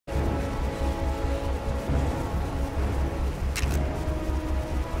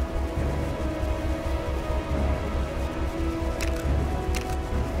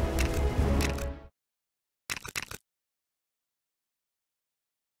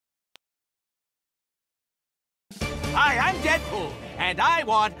Hi, I'm Deadpool, and I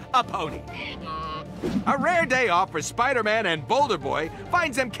want a pony. A rare day off for Spider-Man and Boulder Boy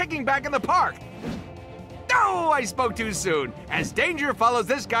finds them kicking back in the park. No, I spoke too soon, as danger follows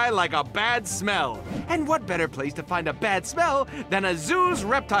this guy like a bad smell. And what better place to find a bad smell than a zoo's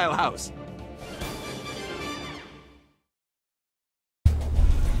reptile house?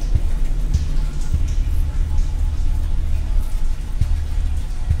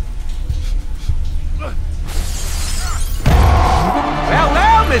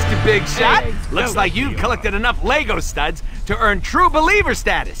 Well, Mr. Big Shot. Looks like you've collected enough Lego studs to earn true believer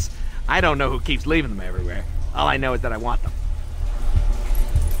status. I don't know who keeps leaving them everywhere. All I know is that I want them.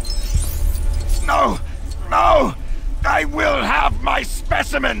 No! No! I will have my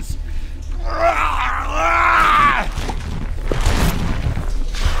specimens!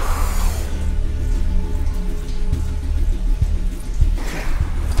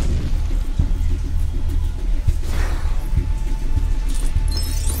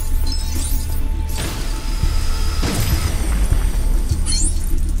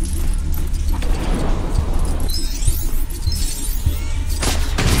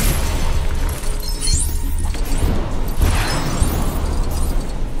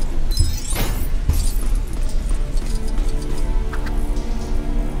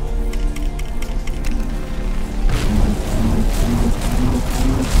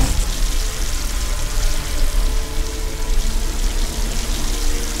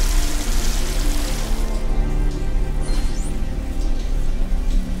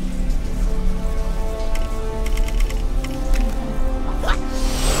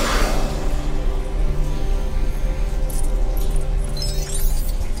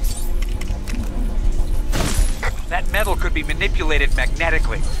 Metal could be manipulated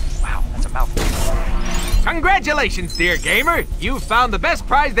magnetically. Wow, that's a mouthful. Congratulations, dear gamer! You've found the best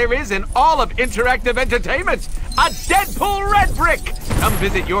prize there is in all of interactive entertainment, a Deadpool red brick! Come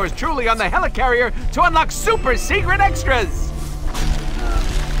visit yours truly on the helicarrier to unlock super secret extras!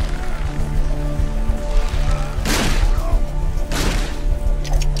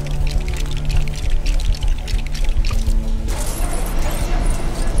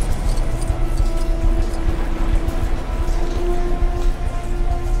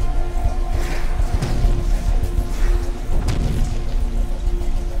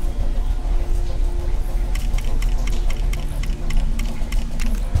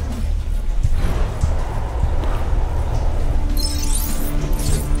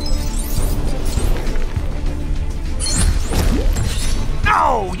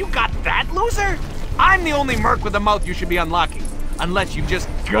 Oh, you got that, loser? I'm the only merc with a mouth you should be unlocking. Unless you just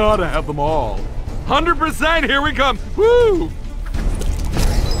gotta have them all. 100%, here we come. Woo!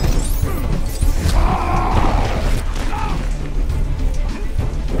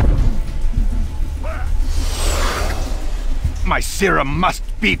 My serum must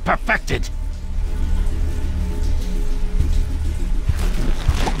be perfected.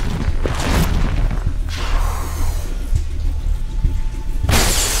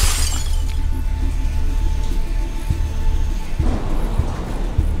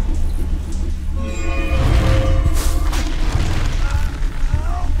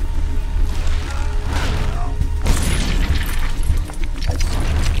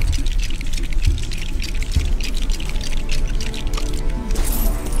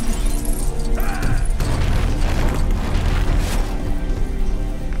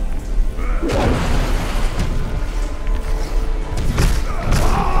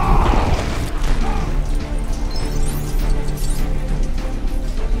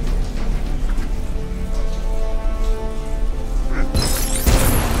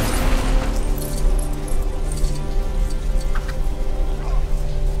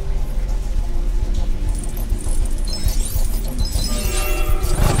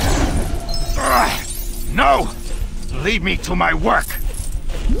 No! Leave me to my work!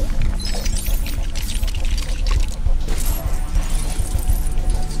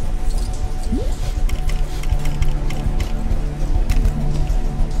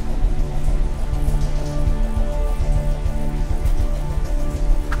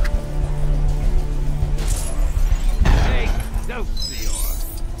 Hey, Excelsior.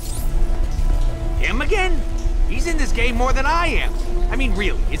 Him again? He's in this game more than I am. I mean,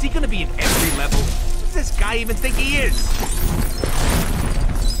 really, is he gonna be in every level? Who does this guy even think he is?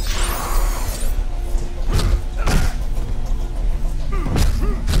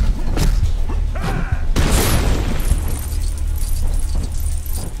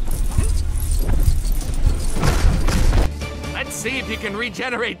 Let's see if you can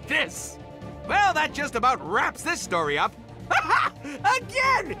regenerate this. Well, that just about wraps this story up.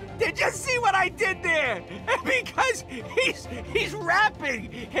 Again! Did you see what I did there? Because he's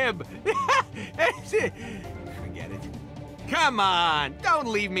wrapping him. Forget it. Come on, don't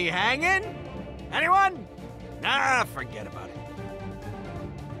leave me hanging. Anyone? Nah, forget about it.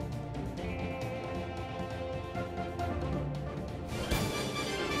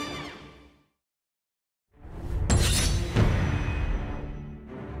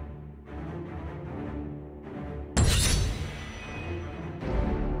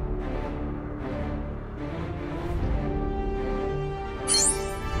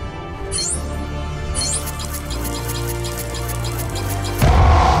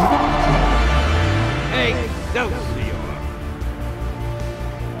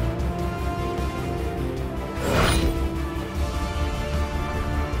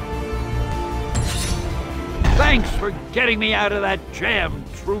 Thanks for getting me out of that jam,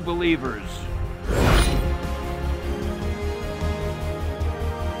 true believers.